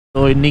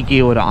So இன்றைக்கி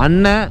ஒரு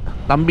அண்ணன்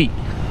தம்பி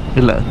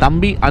இல்லை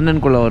தம்பி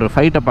அண்ணனுக்குள்ள ஒரு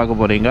ஃபைட்டை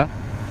பார்க்க போகிறீங்க.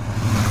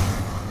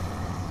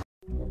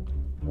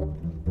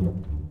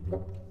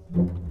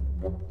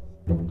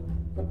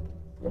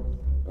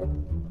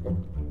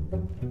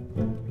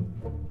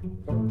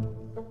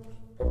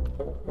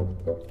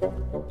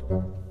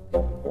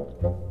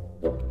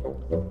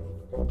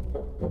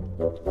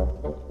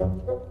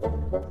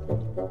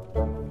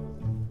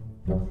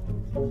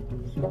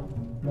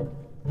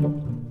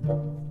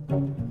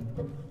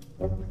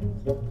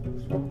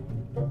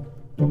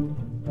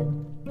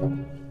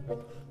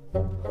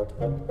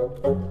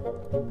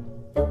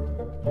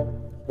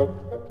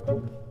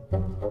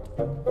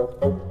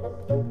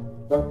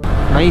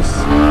 Nice.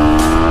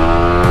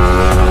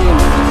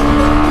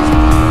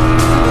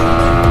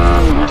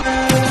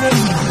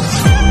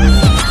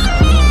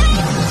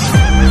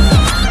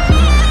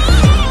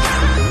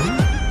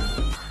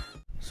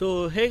 ஸோ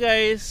ஹே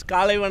கைஸ்,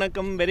 காலை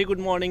வணக்கம், வெரி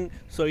குட் மார்னிங்.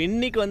 ஸோ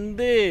இன்றைக்கி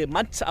வந்து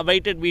மச்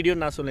அவைட்டட்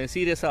வீடியோன்னு நான் சொல்லுவேன்.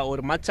 சீரியஸாக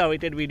ஒரு மச்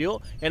அவைட்டட் வீடியோ.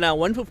 ஏன்னா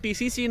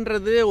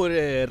 150cc ஒரு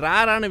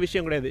ரேரான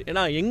விஷயம் கிடையாது.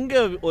 ஏன்னா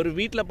எங்கே ஒரு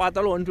வீட்டில்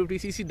பார்த்தாலும்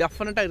 150cc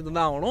டெஃபினட்டாக இருந்து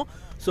தான் ஆகணும்.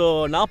 ஸோ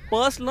நான்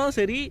பர்சனலும்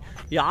சரி,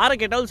 யாரை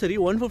கேட்டாலும் சரி,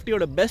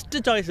 150யோட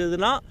பெஸ்ட்டு சாய்ஸ்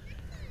எதுனா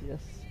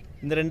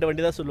இந்த ரெண்டு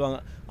வண்டி தான் சொல்லுவாங்க.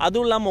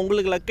 அதுவும் இல்லாமல்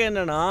உங்களுக்கு லக்க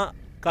என்னென்னா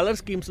கலர்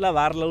ஸ்கீம்ஸ்லாம்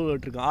வேறு லெவலில்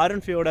விட்டுருக்கேன்.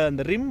 R15யோட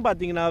அந்த ரிம்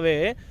பார்த்தீங்கன்னாவே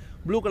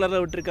ப்ளூ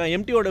கலரில் விட்டுருக்கான்.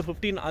 MTயோட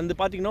 15 அந்த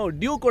பார்த்தீங்கன்னா ஒரு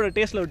டியூக்கோட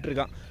டேஸ்ட்டில்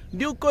விட்டுருக்கான்.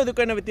 டியூக்கோ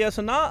இதுக்கும் என்ன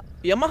வித்தியாசம்னா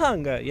யமஹா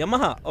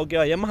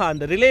ஓகேவா, யமஹா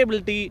அந்த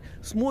ரிலேபிலிட்டி,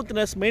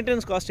 ஸ்மூத்னஸ்,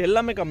 மெயின்டெனன்ஸ் காஸ்ட்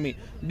எல்லாமே கம்மி.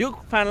 டியூக்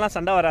ஃபேன்லாம்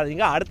சண்டை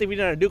வராதிங்க. அடுத்த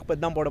வீடியோ நான் டியூக்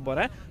பற்றி தான் போட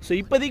போகிறேன். ஸோ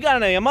இப்போதைக்கு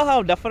நான் யமஹா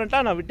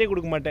டெஃபினட்டாக நான் விட்டே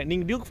கொடுக்க மாட்டேன்.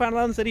 நீங்கள் டியூக்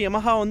ஃபேன்லாம் சரி,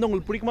 யமஹா வந்து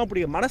உங்களுக்கு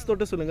பிடிக்கும் மனசு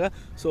தொட்டு சொல்லுங்கள்.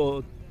 ஸோ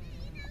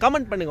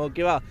கமெண்ட் பண்ணுங்கள்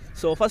ஓகேவா.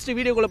 ஸோ ஃபஸ்ட்டு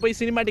வீடியோக்குள்ளே போய்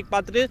சினிமேட்டிக்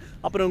பார்த்துட்டு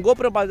அப்புறம்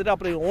கோப்ரோ பார்த்துட்டு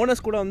அப்புறம்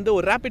ஓனர்ஸ் கூட வந்து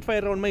ஒரு ரேபிட்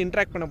ஃபயர் ரவுண்ட் மாதிரி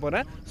இன்ட்ராக்ட் பண்ண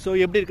போகிறேன். ஸோ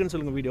எப்படி இருக்குன்னு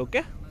சொல்லுங்கள் வீடியோ.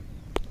 ஓகே,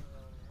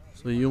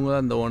 ஸோ இவங்க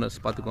தான் இந்த ஓனர்ஸ்,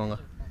 பார்த்துக்கோங்க.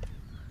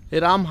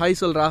 ராம் ஹாய்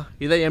சொல்கிறா.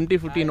 இதை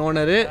MT15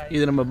 ஓனரு.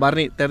 இது நம்ம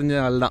பர்னி, தெரிஞ்ச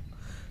ஆள் தான்.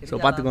 ஸோ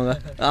பார்த்துக்கோங்க.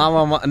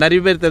 ஆமாம்,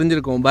 நிறைய பேர்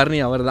தெரிஞ்சிருக்கோம். பர்னி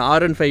அவர் தான்.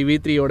 R15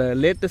 V3யோட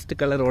latest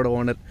கலரோட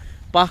owner.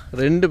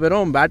 ரெண்டு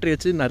பேரும் பேட்டரி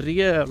வச்சு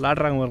நிறைய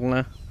விளாடுறாங்க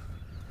பாருங்களேன்.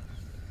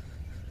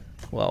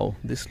 Wow,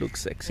 this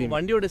looks sexy.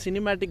 வண்டியோட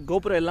சினிமேட்டிக்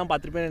கோப்ரோ எல்லாம்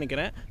பார்த்துருப்பேன்னு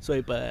நினைக்கிறேன். ஸோ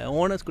இப்போ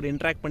ஓனர்ஸ் கூட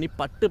இன்ட்ராக்ட் பண்ணி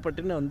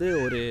பட்டுன்னு வந்து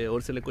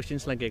ஒரு சில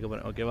கொஸ்டின்ஸ்லாம் கேட்க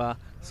போகிறேன் ஓகேவா.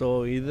 ஸோ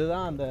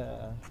இதுதான் அந்த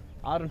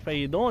R15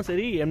 இதுவும்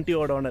சரி,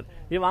 MTயோட ஓனர்.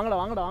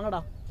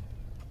 வாங்கடா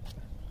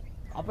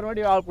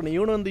அப்புறமேட்டி ஆல் பண்ணி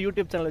இவனு வந்து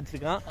யூடியூப் சேனல்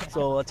வச்சுருக்கான்.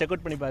 ஸோ செக்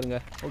அவுட் பண்ணி பாருங்க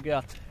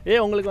ஓகேவா.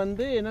 உங்களுக்கு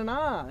வந்து என்னன்னா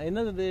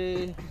என்னது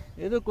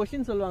ஏதோ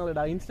கொஸ்டின்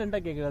சொல்லுவாங்களேடா,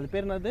 இன்ஸ்டண்ட்டாக கேட்குறது. அது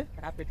பேர் என்னது?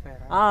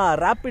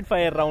 Rapid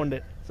fire round.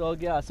 So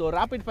okay, so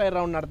rapid fire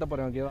round நடத்த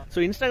போகிறேன் ஓகேவா. ஸோ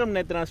இன்ஸ்டாகிராம்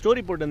நேற்று நான்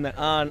ஸ்டோரி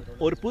போட்டிருந்தேன்,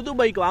 ஒரு புது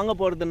பைக் வாங்க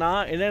போகிறதுனா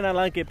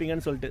என்னென்னலாம்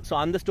கேட்பீங்கன்னு சொல்லிட்டு. ஸோ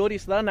அந்த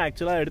ஸ்டோரிஸ் தான் நான்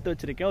ஆக்சுவலாக எடுத்து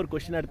வச்சிருக்கேன், ஒரு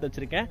கொஸ்டின் எடுத்து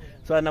வச்சிருக்கேன்.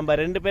 ஸோ நம்ம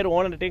ரெண்டு பேர்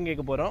ஓனர்கிட்டையும்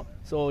கேட்க போகிறோம்.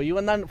 ஸோ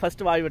இவன் தான்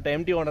ஃபஸ்ட்டு வாய் விட்டான்,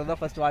 MT ஓனர்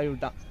தான் ஃபஸ்ட்டு வாய்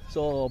விட்டான்.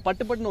 ஸோ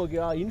பட்டுன்னு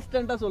ஓகேவா,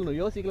 இன்ஸ்டண்ட்டாக சொல்லணும்,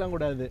 யோசிக்கலாம்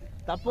கூடாது.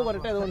 தப்பு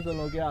கரெக்டாக எதுவும்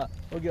சொல்லணும் ஓகேவா.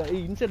 ஓகேவா,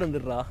 இன்ஸ்டன்ட்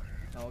வந்துடுறா.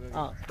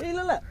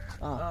 இல்லை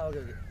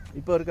ஓகே,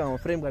 இப்போ இருக்கு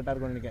அவன் ஃப்ரேம் கரெக்டாக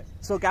இருக்கும்னு நினைக்கிறேன்.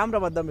 ஸோ கேமரா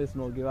பார்த்து தான்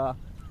பேசணும் ஓகேவா.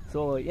 ஸோ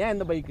ஏன்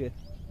இந்த பைக்கு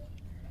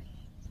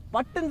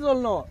பட்டுன்னு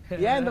சொல்லணும்,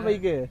 ஏன் இந்த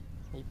பைக்கு?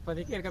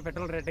 இப்போதைக்கு இருக்க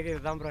பெட்ரோல் ரேட்டுக்கு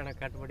இதுதான் ப்ரோ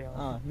எனக்கு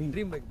கட்டுப்படியாகும். நீ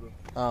ட்ரீம் பைக் ப்ரோ.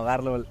 வேற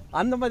லெவல்.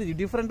 அந்த மாதிரி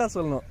டிஃப்ரெண்ட்டாக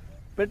சொல்லணும்.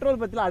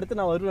 பெட்ரோல் பற்றிலாம் அடுத்து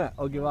நான் வருவேன்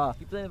ஓகேவா.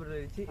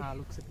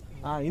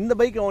 இந்த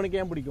பைக் உனக்கு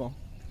ஏன் பிடிக்கும்?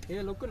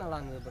 இது லுக்கு நல்லா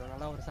இருந்தது ப்ரோ,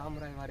 நல்லா ஒரு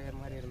சாம்ராய்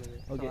மாதிரி இருந்தது.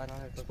 Okay,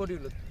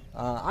 sportive look.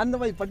 அந்த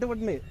மாதிரி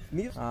பட்டுன்னு.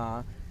 நீ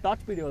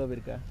டாப் ஸ்பீட் எவ்வளோ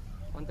இருக்கா?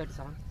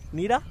 137.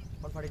 நீடா?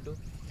 142.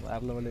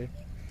 வேற லெவலு.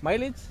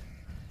 மைலேஜ்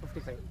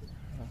 55.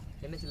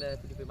 NSல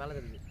 55 மேலே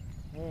இருக்குது.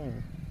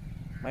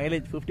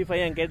 மைலேஜ்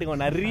 55 கேட்டுக்கோ.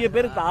 நிறைய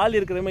பேர் தாள்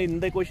இருக்கிற மாதிரி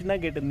இந்த கொஸ்டின்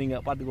தான் கேட்டிருந்தீங்க,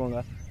 பார்த்துக்கோங்க.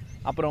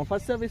 அப்புறம்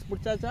ஃபர்ஸ்ட் சர்வீஸ்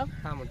பிடிச்சாச்சா?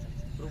 முடிச்சேன்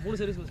ப்ரோ, 3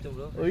 சர்வீஸ் முடிச்சேன்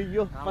ப்ரோ.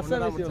 ஐயோ, ஃபர்ஸ்ட்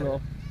சர்வீஸ் எவ்வளோ?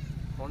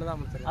 ஒன்று தான்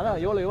முடிச்சேன். அதான்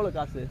எவ்வளோ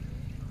காசு?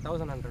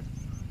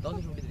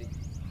 1153.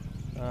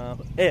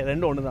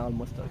 ரெண்டு ஒன்று தான்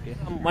ஆல்மோஸ்ட். ஓகே,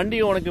 வண்டி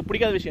உனக்கு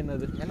பிடிக்காத விஷயம்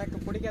என்னது? எனக்கு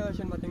பிடிக்காத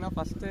விஷயம் பார்த்தீங்கன்னா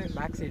ஃபஸ்ட்டு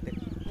பேக் சீட்டு.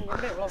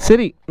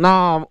 சரி,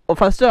 நான்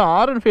ஃபஸ்ட்டு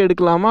R15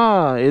 எடுக்கலாமா,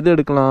 எது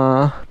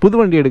எடுக்கலாம்? புது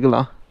வண்டி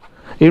எடுக்கலாம்,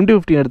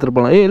 MT15 எடுத்துகிட்டு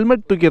போகலாம்.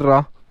 Helmet தூக்கிடுறா,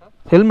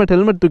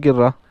 helmet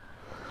தூக்கிடுறா.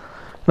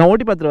 நான்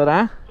ஓட்டி பார்த்துட்டு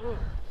வரேன்.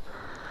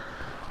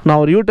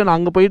 நான் ஒரு யூட்டர்ன்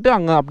அங்கே போயிட்டு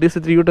அங்கே அப்படியே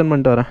சுற்றி யூட்டர்ன்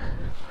பண்ணிட்டு வரேன்.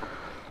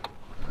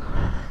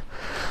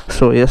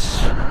 ஸோ எஸ்,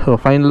 ஸோ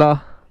ஃபைனலாக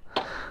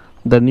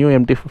the new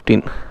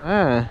MT15.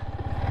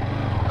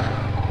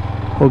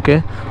 Okay,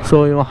 so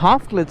இவன்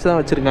ஹாஃப் கிளச் தான்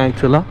வச்சுருக்கேன்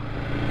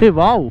ஆக்சுவலாக.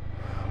 வாவ்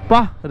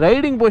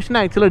ரைடிங் பொசிஷன்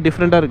ஆக்சுவலாக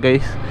டிஃப்ரெண்ட்டாக இருக்குது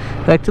கைஸ்.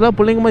 ஆக்சுவலாக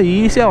பிள்ளைங்க மாதிரி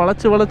ஈஸியாக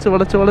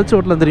வளைச்சு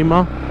ஓட்டலாம் தெரியுமா.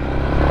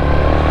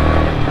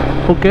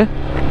 ஓகே,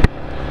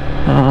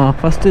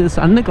 ஃபஸ்ட்டு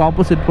சன்னுக்கு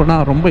ஆப்போசிட்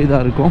போனால் ரொம்ப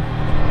இதாக இருக்கும்.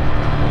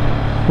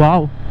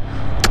 வாவ்,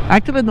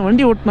 ஆக்சுவலாக இந்த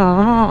வண்டி ஓட்டினா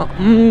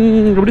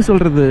எப்படி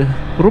சொல்கிறது,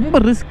 ரொம்ப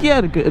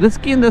ரிஸ்கியாக இருக்குது.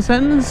 ரிஸ்கி இந்த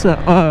சென்ஸ்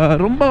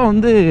ரொம்ப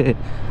வந்து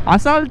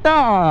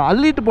அசால்ட்டாக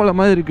அள்ளிட்டு போகிற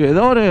மாதிரி இருக்குது.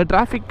 ஏதோ ஒரு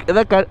டிராஃபிக்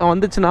எதாவது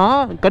வந்துச்சுன்னா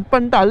கட்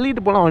பண்ணிட்டு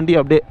அள்ளிட்டு போகலாம், வண்டி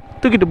அப்படியே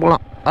தூக்கிட்டு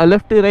போகலாம்.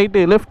 லெஃப்ட்டு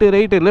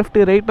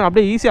ரைட்டு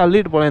அப்படியே ஈஸியாக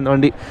அள்ளிட்டு போகலாம் இந்த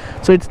வண்டி.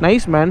 So it's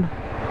nice man.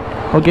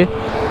 Okay,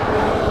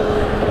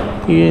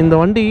 இந்த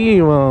வண்டி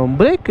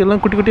பிரேக் எல்லாம்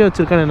குட்டி குட்டியாக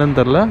வச்சுருக்கான்னு என்னன்னு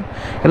தெரில.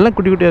 எல்லாம்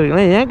குட்டி குட்டியாக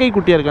இருக்குன்னா ஏன் கை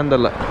குட்டியாக இருக்கான்னு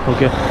தெரில.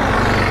 ஓகே,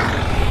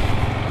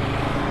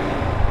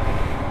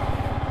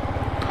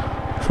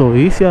 ஸோ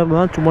ஈஸியாக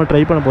தான் சும்மா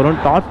ட்ரை பண்ண போகிறோம்.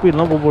 டாப்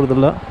ஸ்பீட்லாம் போக போகிறது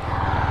இல்லை.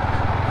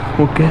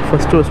 ஓகே,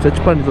 ஃபஸ்ட்டு ஒரு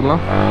ஸ்ட்ரெச்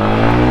பண்ணிடலாம்.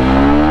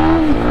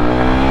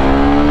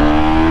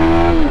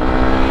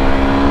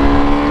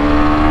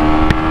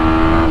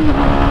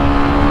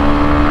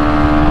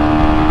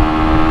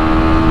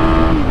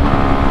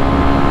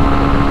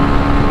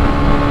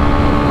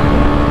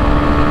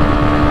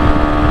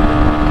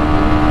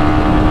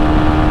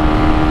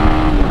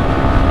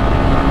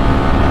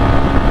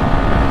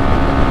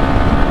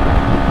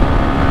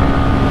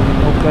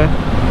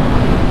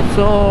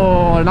 ஸோ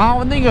நான்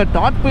வந்து இங்கே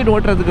டாப் ஸ்பீட்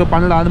ஓட்டுறதுக்கு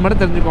பண்ணல, அது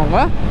மட்டும் தெரிஞ்சுக்கோங்க.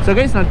 ஸோ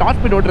கைஸ், நான் டாப்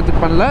ஸ்பீட்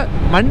ஓட்டுறதுக்கு பண்ணல.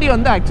 வண்டி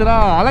வந்து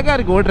ஆக்சுவலாக அழகாக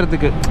இருக்குது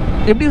ஓட்டுறதுக்கு.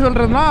 எப்படி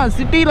சொல்கிறதுனா,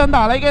 சிட்டியில் வந்து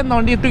அழகாக இந்த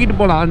வண்டியை தூக்கிட்டு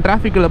போகலாம்,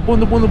 டிராஃபிக்கில்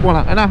பூந்து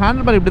போகலாம். ஏன்னா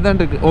ஹேண்டில் பார் இப்படி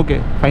தான் இருக்குது. ஓகே,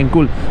 ஃபைன்,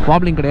 கூல்,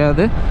 வாப்லிங்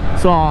கிடையாது.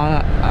 ஸோ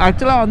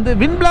ஆக்சுவலாக வந்து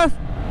வின் பிளாஸ்ட்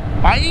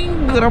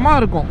பயங்கரமாக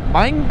இருக்கும்,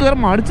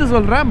 பயங்கரமாக அடித்து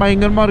சொல்கிறேன்,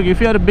 பயங்கரமாக இருக்கும்.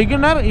 If you are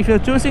beginner, if you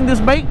choosing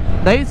this bike,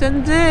 தயவு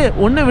செஞ்சு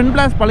ஒன்று வின்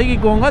பிளாஸ்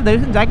பழகிக்கோங்க.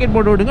 தயவு செஞ்சு ஜாக்கெட்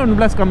போட்டு விடுங்க, வின்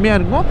பிளாஸ் கம்மியாக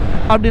இருக்கும்.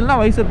 அப்படின்னா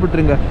வைசர்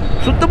போட்டுருங்க.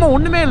 சுத்தமாக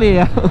ஒன்றுமே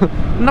இல்லையா,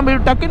 நம்ம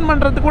டக்கின்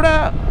பண்ணுறது கூட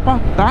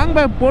டேங்க்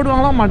பேக்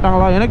போடுவாங்களா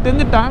மாட்டாங்களா? எனக்கு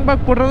தெரிஞ்சு டேங்க்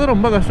பேக் போடுறது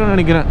ரொம்ப கஷ்டம்னு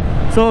நினைக்கிறேன்.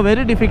 So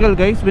very difficult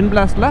guys win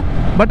பிளாஸ்ட்டில்.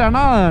 But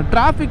ஆனால்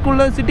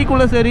டிராஃபிக்குள்ளே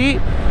சிட்டிக்குள்ளே சரி,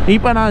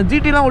 இப்போ நான்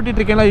ஜிடிலாம்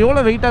ஓட்டிகிட்ருக்கேன்ல,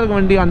 எவ்வளோ வெயிட்டாக இருக்கும்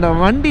வண்டி. அந்த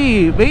வண்டி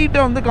வெயிட்டை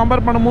வந்து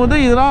கம்பேர் பண்ணும்போது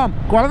இதெல்லாம்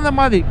குழந்த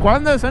மாதிரி,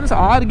 குழந்த சென்ஸ்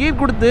 6 கீர்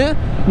கொடுத்து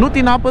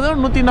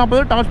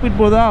 140 டாப் ஸ்பீட்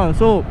போதா.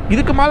 ஸோ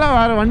இதுக்கு மேலே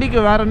வேறு வண்டிக்கு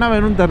வேறு என்ன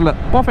வேணும்னு தெரில.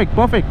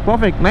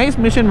 பர்ஃபெக்ட் நைஸ்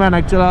மிஷின் வேன்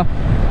ஆக்சுவலாக.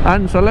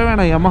 அண்ட் சொல்ல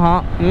வேணாம் YAMAHA,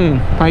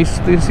 nice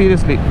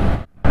seriously.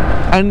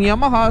 And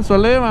YAMAHA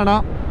சொல்லவே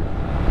வேணாம்,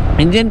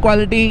 இன்ஜின்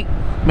குவாலிட்டி,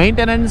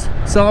 மெயின்டெனன்ஸ்,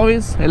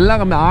 சர்வீஸ் எல்லாம்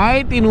கம்மி.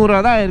 1100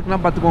 தான் இருக்குன்னா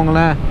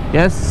பார்த்துக்கோங்களேன்.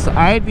 எஸ்,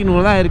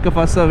 1100 தான் இருக்குது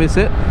first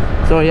service.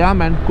 So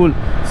man, cool.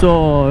 So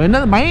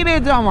என்னது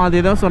மைலேஜ், ஆமாம் அது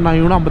ஏதோ சொன்னாங்க,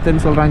 இவனும்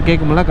 55 சொல்கிறாங்க.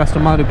 கேட்கும்போது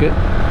கஷ்டமாக இருக்குது.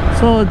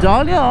 ஸோ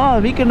ஜாலியாக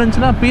வீக்கெண்ட்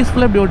இருந்துச்சுன்னா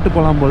பீஸ்ஃபுல்லாக இப்படி ஓட்டு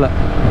போகலாம் போல்.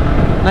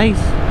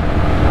 நைஸ்.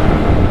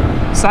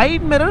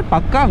 சைட் மிரர்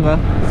பக்காங்க,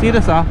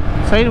 சீரியஸாக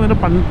சைடு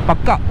மிரர்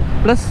பக்கா.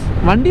 ப்ளஸ்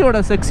வண்டியோட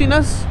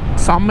செக்ஸினஸ்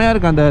செம்மையாக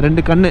இருக்குது. அந்த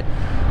 2 கண்ணு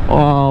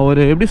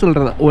ஒரு எப்படி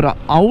சொல்கிறது, ஒரு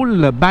அவுல்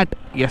பேட்.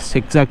 எஸ்,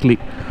 எக்ஸாக்ட்லி,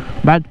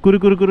 பேட்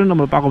குறுன்னு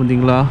நம்ம பார்க்க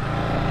முடியுங்களா?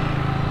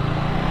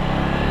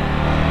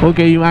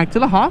 ஓகே, இவன்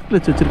ஆக்சுவலாக ஹாஃப்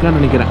கிளச்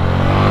வச்சுருக்கான்னு நினைக்கிறேன்.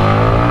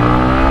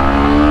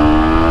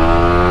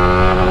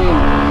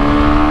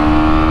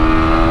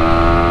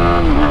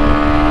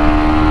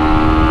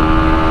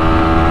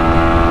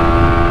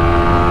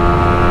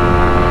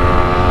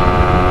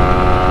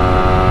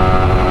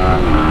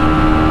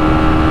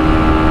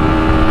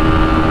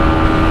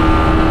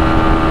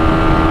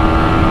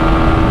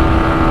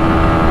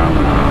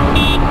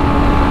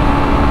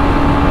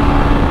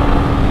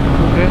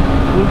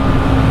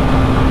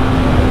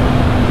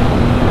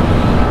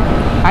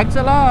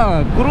 ஆக்சுவலாக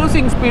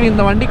க்ரூசிங் ஸ்பீட்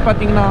இந்த வண்டிக்கு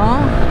பார்த்தீங்கன்னா,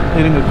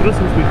 இருங்க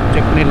க்ரூசிங் ஸ்பீட்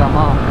செக்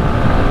பண்ணிடலாமா?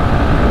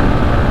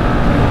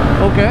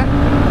 ஓகே,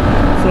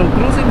 ஸோ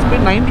க்ரூசிங்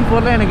ஸ்பீட்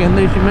 94ல் எனக்கு எந்த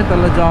விஷயமே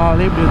தெரில,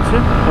 ஜாலியாக இப்படி வச்சு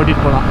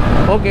ஓட்டிகிட்டு போகலாம்.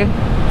 Okay,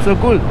 so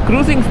cool.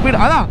 Cruising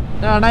speed அதான்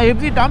நான்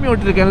எஃப்சி டாமி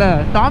ஓட்டிருக்கேன்ல,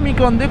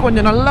 டாமிக்கு வந்து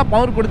கொஞ்சம் நல்லா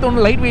பவர் கொடுத்து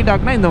ஒன்று லைட் வெயிட்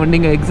ஆகினா இந்த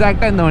வண்டிங்க,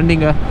 எக்ஸாக்டாக இந்த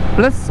வண்டிங்க.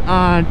 ப்ளஸ்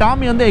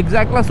டாமி வந்து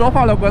எக்ஸாக்டாக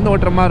சோஃபாவில் உட்காந்து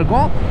ஓட்டுற மாதிரி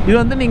இருக்கும். இது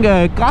வந்து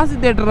நீங்கள் காசி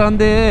தேட்டரில்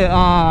வந்து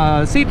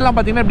சீட்லாம்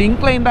பார்த்தீங்கன்னா இப்படி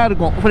இன்க்ளைண்டாக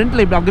இருக்கும்,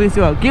 ஃப்ரண்ட்டில் இப்படி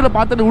அக்ரெசிவாக கீழே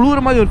பார்த்துட்டு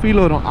உழுவுற மாதிரி ஒரு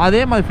ஃபீல் வரும்.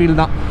 அதே மாதிரி ஃபீல்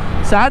தான்.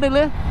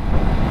 சேடில்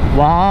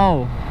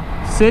வாவ்,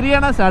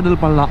 சரியான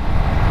சேடில் பண்ணலாம்.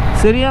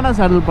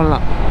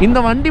 இந்த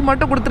வண்டி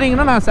மட்டும்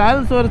கொடுத்துட்டீங்கன்னா நான்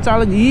சேல்ஸ் ஒரு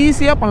சேலஞ்ச்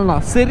ஈஸியாக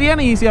பண்ணலாம்,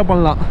 சரியான ஈஸியாக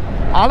பண்ணலாம்.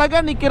 அழகாக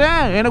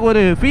நிற்கிறேன், எனக்கு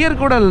ஒரு ஃபியர்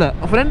கூட இல்லை.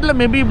 ஃப்ரண்ட்டில்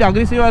மேபி இப்படி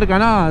அக்ரெசிவாக இருக்கு,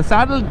 ஆனால்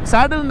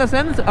சேடில் இந்த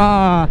சென்ஸ்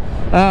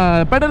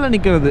பெடலில்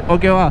நிற்கிறது.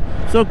 ஓகேவா?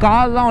 ஸோ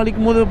கால்லாம்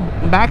வலிக்கும் போது,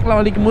 பேக்கில்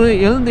வலிக்கும் போது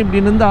எழுந்து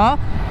இப்படி இருந்தால்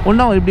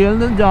ஒன்றும் இப்படி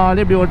எழுந்து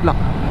ஜாலியாக இப்படி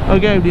ஓட்டலாம்.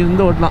 ஓகே, இப்படி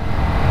இருந்து ஓட்டலாம்.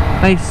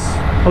 நைஸ்.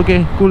 Okay,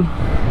 cool.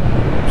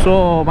 ஸோ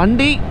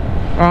வண்டி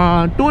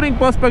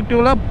டூரிங்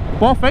பெர்ஸ்பெக்டிவில்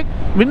பர்ஃபெக்ட்.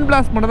 வின்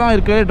பிளாஸ்ட் மட்டும் தான்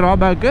இருக்குது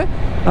ட்ராபேக்கு.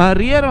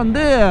 ரியர்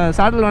வந்து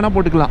சேடில் வேணால்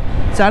போட்டுக்கலாம்,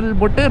 சேடில்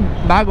போட்டு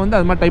பேக் வந்து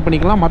அது மாதிரி டைப்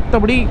பண்ணிக்கலாம்.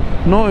 மற்றபடி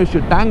நோ இஷ்யூ.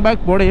 டேங்க்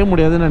பேக் போடவே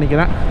முடியாதுன்னு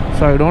நினைக்கிறேன்.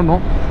 So I don't know.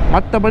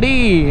 மற்றபடி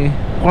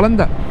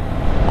குழந்த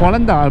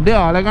அப்படியே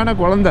அழகான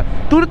குழந்தை,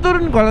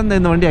 துருத்துருன்னு குழந்தை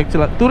இந்த வண்டி.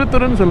 ஆக்சுவலாக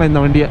துருத்துருன்னு சொல்ல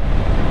இந்த வண்டியை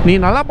நீ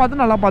நல்லா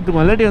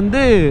பார்த்துக்கோ, இல்லாட்டி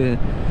வந்து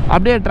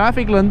அப்படியே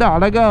டிராஃபிக்கில் வந்து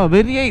அழகாக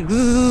வெறியை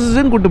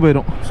ன்னு கூப்பிட்டு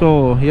போயிடும். So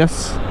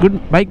S, good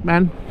bike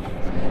man.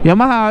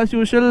 YAMAHA as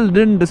usual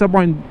didn't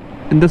disappoint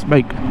in this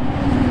bike.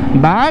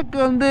 Back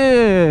வந்து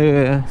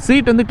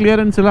சீட் வந்து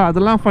கிளியரன்ஸ் இல்லை,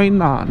 அதெல்லாம் ஃபைன்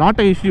தான், not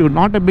a issue,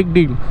 not a big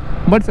deal.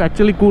 But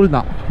actually cool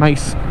தான்.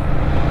 நைஸ்.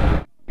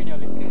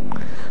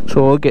 ஸோ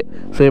ஓகே,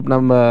 ஸோ இப்போ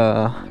நம்ம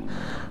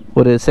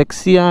ஒரு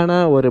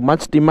செக்ஸியான ஒரு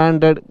மச்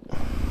டிமாண்டட்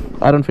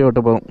R15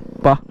 ஓட்ட போகிறோம்.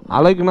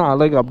 அழகுனா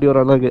அழகு, அப்படி ஒரு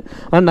அழகு.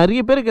 ஆனால்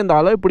நிறைய பேருக்கு இந்த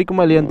அழகு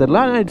பிடிக்குமா இல்லையான்னு தெரில.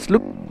 ஆனால் it's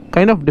look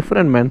kind of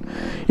different man.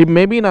 இப்போ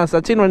மேபி நான்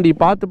சச்சின் வண்டி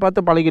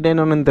பார்த்து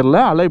பழகிட்டேன்னு தெரில.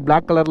 அழகு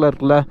பிளாக் கலரில்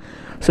இருக்குல்ல,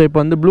 ஸோ இப்போ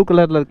வந்து ப்ளூ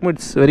கலரில் இருக்கும்.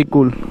 It's very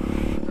cool.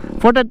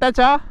 Photo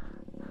எடுத்தாச்சா?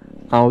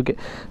 Okay.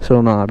 So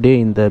நான் அப்படியே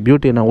இந்த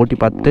பியூட்டியை நான் ஓட்டி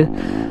பார்த்துட்டு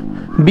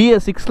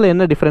BS6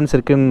 என்ன டிஃப்ரென்ஸ்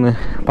இருக்குதுன்னு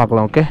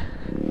பார்க்கலாம். Okay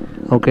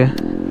okay.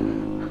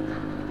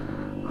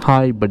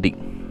 ஹாய் பட்டி,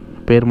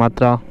 பேர்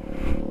மாத்திரா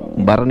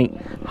பரணி.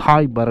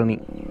 ஹாய் பரணி.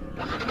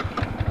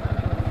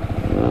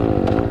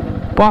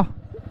 பா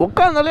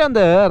உட்காந்தாலே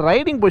அந்த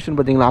ரைடிங் பொசிஷன்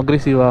பார்த்தீங்களா,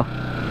 அக்ரெசிவா.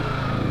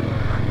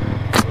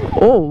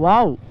 ஓ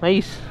வாவ்,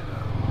 நைஸ்.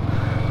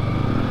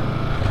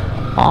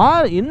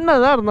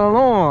 என்னதான்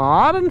இருந்தாலும்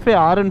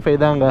R15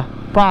 தாங்க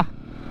பா,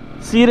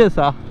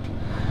 சீரியஸா.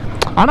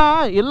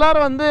 ஆனால்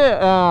எல்லோரும் வந்து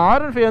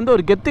R15 வந்து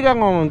ஒரு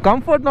கெத்துக்காங்க.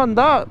 கம்ஃபர்ட்னு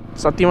வந்தால்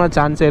சத்தியமாக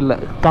சான்ஸே இல்லை.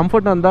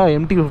 கம்ஃபர்ட்னு வந்தால்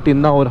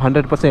MT15 தான் ஒரு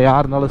 100%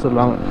 யார் இருந்தாலும்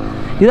சொல்லுவாங்க.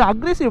 இது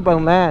அக்ரெசிவ்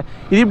பாருங்களேன்.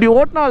 இது இப்படி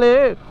ஓட்டினாலே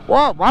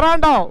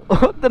வராண்டா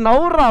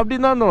நவுறா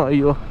அப்படின்னு தான் தோணும்.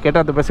 ஐயோ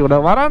கேட்டால்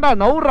பேசக்கூடாது. வராண்டா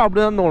நவுறா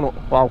அப்படி தான் தோணும்.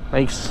 வாவ்,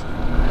 நைஸ்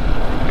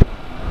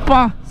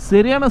பா,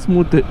 சரியான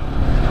ஸ்மூத்து.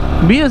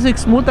 BS6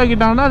 ஸ்மூத்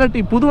ஆக்கிட்டாங்கன்னா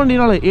இல்லாட்டி புது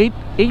வண்டினால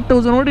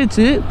 8,000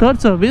 ஓடிச்சு, 3rd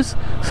சர்வீஸ்.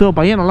 ஸோ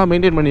பையன் நல்லா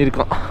மெயின்டைன்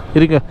பண்ணியிருக்கான்.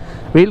 இருங்க,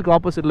 வெயிலுக்கு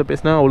ஆப்போசிட்டில்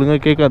பேசினா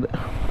ஒழுங்காக கேட்காது.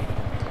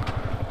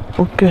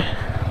 Okay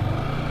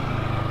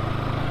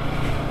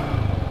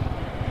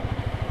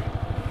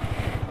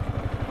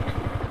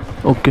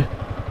okay.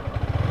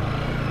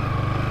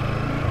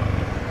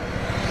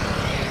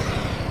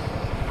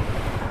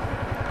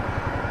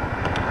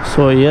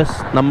 ஸோ எஸ்,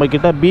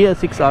 நம்மக்கிட்ட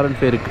BS6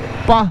 R15 இருக்குது.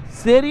 பா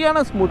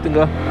சரியான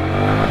ஸ்மூத்துங்க.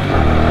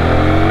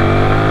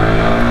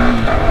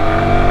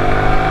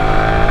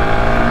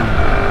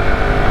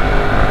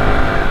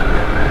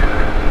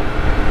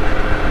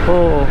 ஓ,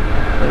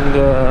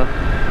 இங்கே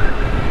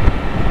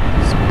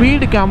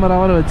ஸ்பீடு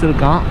கேமராவாக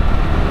வச்சுருக்கான்.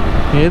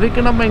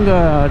 எதுக்கு நம்ம இங்கே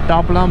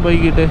டாப்லாம்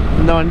போய்கிட்டு,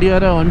 இந்த வண்டி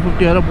வேறு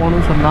 150 வேறு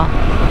போகணுன்னு சொன்னான்.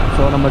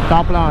 ஸோ நம்ம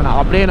டாப்லாம் வேணாம்,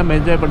 அப்படியே நம்ம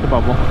என்ஜாய் பண்ணிட்டு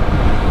பார்ப்போம்.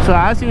 ஸோ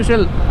ஆஸ்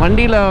யூஷுவல்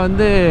வண்டியில்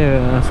வந்து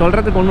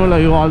சொல்கிறதுக்கு ஒன்றும் இல்லை.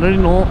 யூ ஆல்ரெடி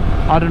நோ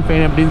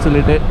R15 அப்படின்னு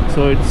சொல்லிட்டு.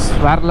 ஸோ இட்ஸ்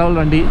வேறு லெவல்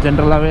வண்டி.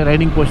 ஜென்ரலாகவே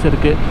ரைடிங் போஸ்ட்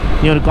இருக்குது.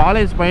 நீ ஒரு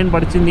காலேஜ் பையன்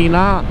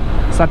படிச்சிருந்தீங்கன்னா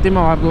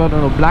சத்தியமாக வேறு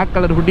லெவல். பிளாக்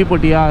கலர் ஹுட்டி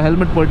போட்டியா,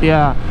 ஹெல்மெட் போட்டியா,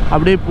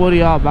 அப்படியே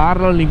போறியா, வேறு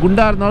லெவல். நீ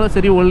குண்டாக இருந்தாலும்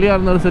சரி, ஒல்லியாக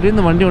இருந்தாலும் சரி,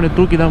 இந்த வண்டி உன்னை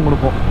தூக்கி தான்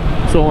கொடுப்போம்.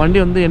 ஸோ வண்டி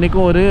வந்து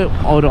என்றைக்கும்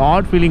ஒரு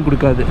ஆட் ஃபீலிங்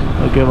கொடுக்காது.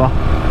 ஓகேவா?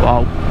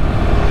 வாவ்,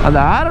 அந்த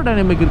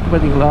ஏரோடைனமிக் இருக்குது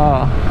பார்த்தீங்களா,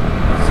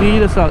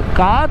 சீரியஸாக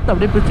காற்று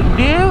அப்படியே பிடிச்சி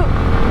இப்படியே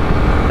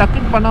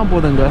டக்குன்னு பண்ணால்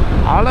போதுங்க,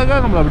 அழகாக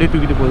நம்மளை அப்படியே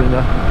தூக்கிட்டு போதுங்க.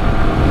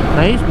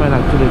 Nice man,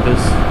 actually it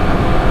is.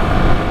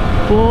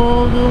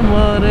 போதும்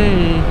வரை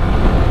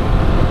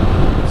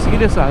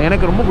சீரியஸாக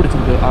எனக்கு ரொம்ப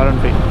பிடிச்சிருக்கு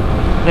R15.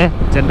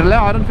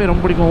 ஜென்ரலாக R15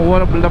 ரொம்ப பிடிக்கும்.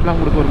 ஒவ்வொரு பில்டப்லாம்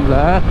கொடுக்க வரும்ல.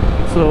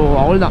 ஸோ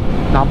அவள் தான்,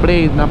 நான் அப்படியே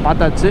நான்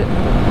பார்த்தாச்சு.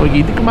 ஓகே,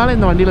 இதுக்கு மேலே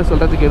இந்த வண்டியில்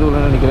சொல்கிறதுக்கு எதுவும்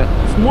இல்லைன்னு நினைக்கிறேன்.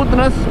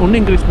 ஸ்மூத்னஸ் ஒன்றும்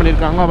இன்க்ரீஸ்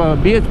பண்ணியிருக்காங்க. அவள்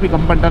BHP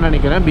கம்பெனிட்டான்னு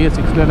நினைக்கிறேன்.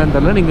 BS6 என்னன்னு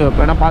தெரியல, நீங்கள்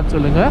வேணால் பார்த்து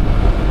சொல்லுங்கள்.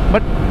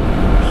 பட்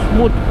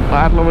ஸ்மூத்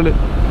வேறு லெவலு.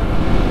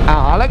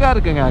 அழகாக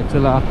இருக்குங்க.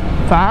 ஆக்சுவலாக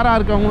ஃபேராக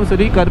இருக்கவங்களும்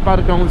சரி, கருப்பாக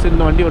இருக்கவங்களும் சரி,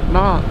 இந்த வண்டி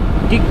ஓட்டினா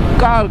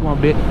கிக்காக இருக்கும்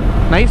அப்படியே.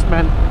 Nice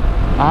man.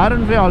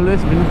 R15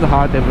 always wins the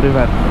heart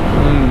everywhere.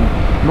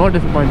 No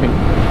disappointing.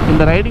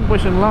 இந்த ரைடிங்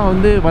பொசிஷன்லாம்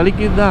வந்து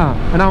வலிக்குது தான்.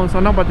 ஏன்னா அவன்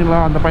சொன்னால் பார்த்தீங்களா,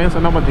 அந்த பையன்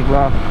சொன்னால்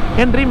பார்த்தீங்களா,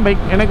 என் ட்ரீம்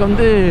பைக் எனக்கு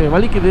வந்து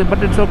வலிக்குது,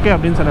 பட் இட்ஸ் ஓகே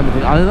அப்படின்னு சொன்ன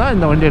பார்த்தீங்க. அதுதான்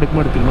இந்த வண்டி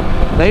எடுக்கணும்.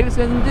 தயவு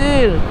செஞ்சு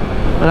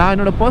நான்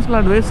என்னோடய பர்சனல்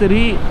அட்வைஸ்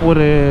சரி,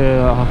 ஒரு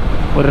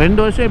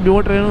 2 வருஷம் இப்படி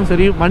ஓட்டுறதும்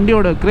சரி,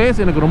 வண்டியோட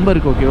கிரேஸ் எனக்கு ரொம்ப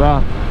இருக்குது. ஓகேவா?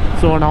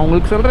 ஸோ நான்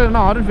உங்களுக்கு சொல்கிறேன்,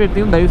 என்ன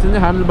R15 தயவு செஞ்சு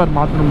ஹேண்டில் பார்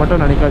மாற்றணும்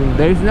மட்டும் நினைக்காதீங்க.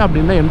 தயவு செஞ்சு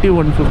அப்படின்னா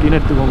MT15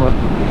 எடுத்துக்கோங்க.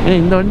 ஏன்னா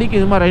இந்த வண்டிக்கு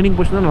இது மாதிரி ரைடிங்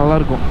பொசிஷன் தான்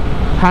நல்லாயிருக்கும்.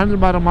 ஹேண்டில்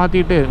பாரை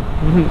மாற்றிட்டு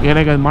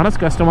எனக்கு அது மனசு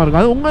கஷ்டமாக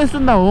இருக்கும். அது உங்கள்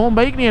இஷ்டம் தான், உன்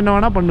பைக் நீ என்ன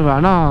வேணால் பண்ணுவேன்.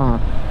 ஆனால்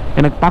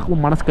எனக்கு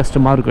பார்க்கும் மனசு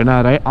கஷ்டமாக இருக்கும். ஏன்னா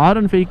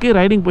R15க்கு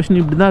ரைடிங் பொசிஷன்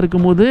இப்படி தான்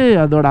இருக்கும்போது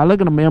அதோட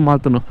அழகு நம்ம ஏன்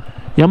மாற்றணும்?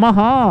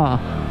 Yamaha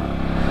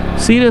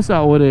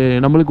சீரியஸாக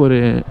நம்மளுக்கு ஒரு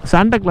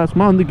சாண்டா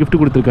கிளாஸ்மாக வந்து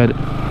கிஃப்ட் கொடுத்துருக்காரு.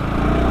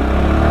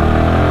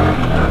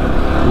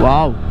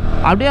 வாவ்,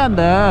 அப்படியே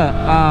அந்த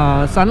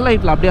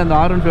சன்லைட்டில் அப்படியே அந்த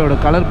R15ஓட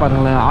கலர்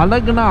பாருங்களேன்,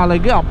 அழகுனா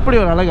அழகு, அப்படி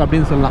ஒரு அழகு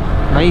அப்படின்னு சொல்லலாம்.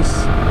 நைஸ்.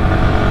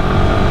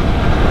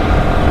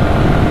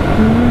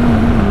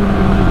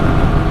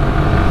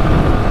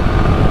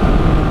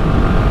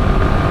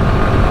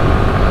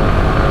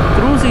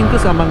 க்ரூசிங்க்கு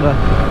சமங்க.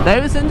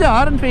 தயவு செஞ்சு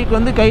R15க்கு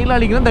வந்து கையில்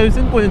அடிக்கணும். தயவு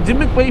செஞ்சு கொஞ்சம்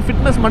ஜிம்முக்கு போய்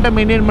ஃபிட்னஸ் மட்டும்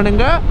மெயின்டைன்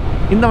பண்ணுங்க.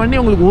 இந்த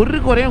வண்டி உங்களுக்கு ஒரு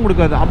குறையும்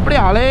கொடுக்காது.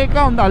 அப்படியே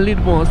அழகாக வந்து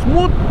அள்ளிட்டு போகும்.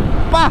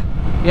 ஸ்மூத்ப்பா,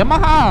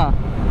 Yamaha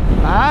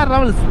வேறு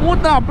லெவல்.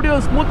 ஸ்மூத்தாக அப்படியே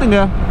ஸ்மூத்துங்க.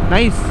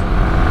 Nice,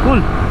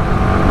 cool.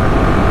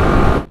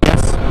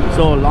 S.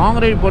 So long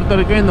right பொறுத்த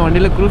வரைக்கும் இந்த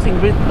வண்டியில் க்ரூசிங்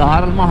ஸ்பீட்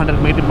தாராளமாக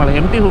 100 மீட்டர் மேலே.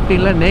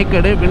 MT15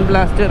 naked, wind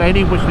blast,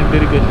 riding position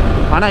இப்படி இருக்குது.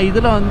 ஆனால்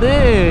இதில் வந்து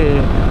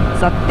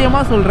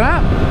சத்தியமாக சொல்கிறேன்,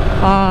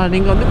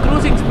 நீங்கள் வந்து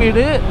க்ரூசிங்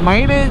ஸ்பீடு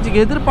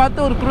மைலேஜுக்கு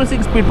எதிர்பார்த்து ஒரு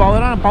cruising speed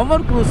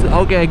power cruise,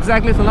 okay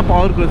exactly சொன்னால்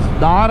பவர் க்ரூஸ்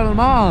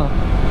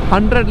தாராளமாக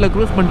 100ல்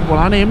க்ரூஸ் பண்ணிட்டு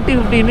போகலாம். ஆனால்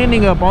MT15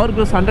 நீங்கள் பவர்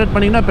க்ரூஸ் 100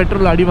 பண்ணிங்கன்னா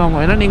பெட்ரோல் அடி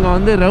வாங்கும். ஏன்னா நீங்கள்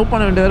வந்து ரெவ்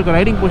பண்ண வேண்டியதாக இருக்கும்.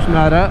 ரைடிங் பொசிஷன்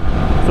வேறு.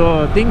 So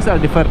things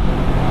are differ.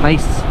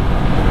 Nice.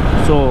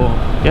 So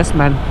yes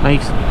man,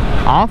 nice.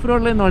 Of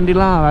ரோடில் இந்த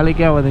வண்டிலாம்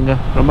வேலைக்கே ஆகாதுங்க.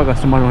 ரொம்ப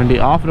கஷ்டமான வண்டி.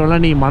 ஆஃப்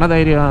ரோடில் நீ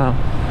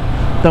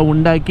மனதைரியத்தை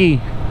உண்டாக்கி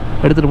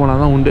எடுத்துகிட்டு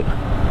போனால் தான் உண்டு.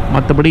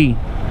 மற்றபடி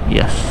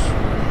S.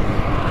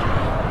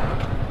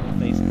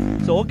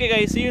 So okay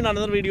guys, see you in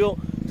another video.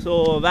 So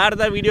வேறு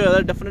ஏதாவது வீடியோ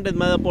ஏதாவது டெஃபினட்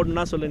இது மாதிரி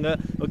போடணும்னா சொல்லுங்கள்.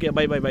 Okay,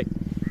 by by by.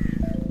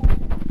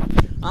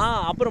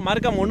 அப்புறம்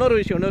மறக்காம இன்னொரு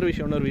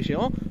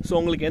விஷயம். ஸோ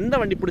உங்களுக்கு எந்த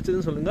வண்டி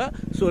பிடிச்சதுன்னு சொல்லுங்கள்.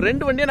 ஸோ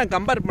 2 வண்டியை நான்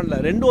கம்பேர் பண்ணல.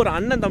 2 ஒரு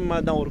அண்ணன் தம்பி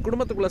தான், ஒரு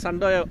குடும்பத்துக்குள்ளே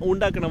சண்டை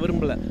உண்டாக்க நான்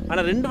விரும்பல.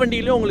 ஆனால் 2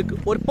 வண்டியிலையும் உங்களுக்கு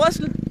ஒரு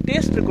பர்சனல்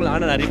டேஸ்ட் இருக்குல்ல.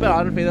 ஆனால் நிறைய பேர்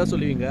R15 தான்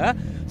சொல்லுவீங்க.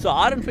 ஸோ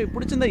R15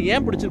 பிடிச்சிருந்தா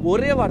ஏன் பிடிச்சிருக்கு,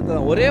 ஒரே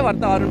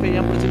வார்த்தை R15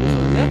 ஏன் பிடிச்சிருக்குன்னு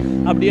சொல்லுங்கள்.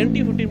 அப்படி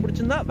MT15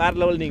 பிடிச்சிருந்தா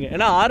வேறு லெவல் நீங்கள்.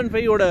 ஏன்னா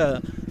R15ஓட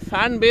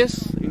ஃபேன் பேஸ்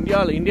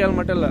இந்தியாவில்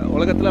மட்டும் இல்லை,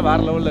 உலகத்தில்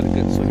வேறு லெவலில்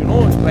இருக்குது. So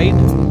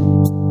right.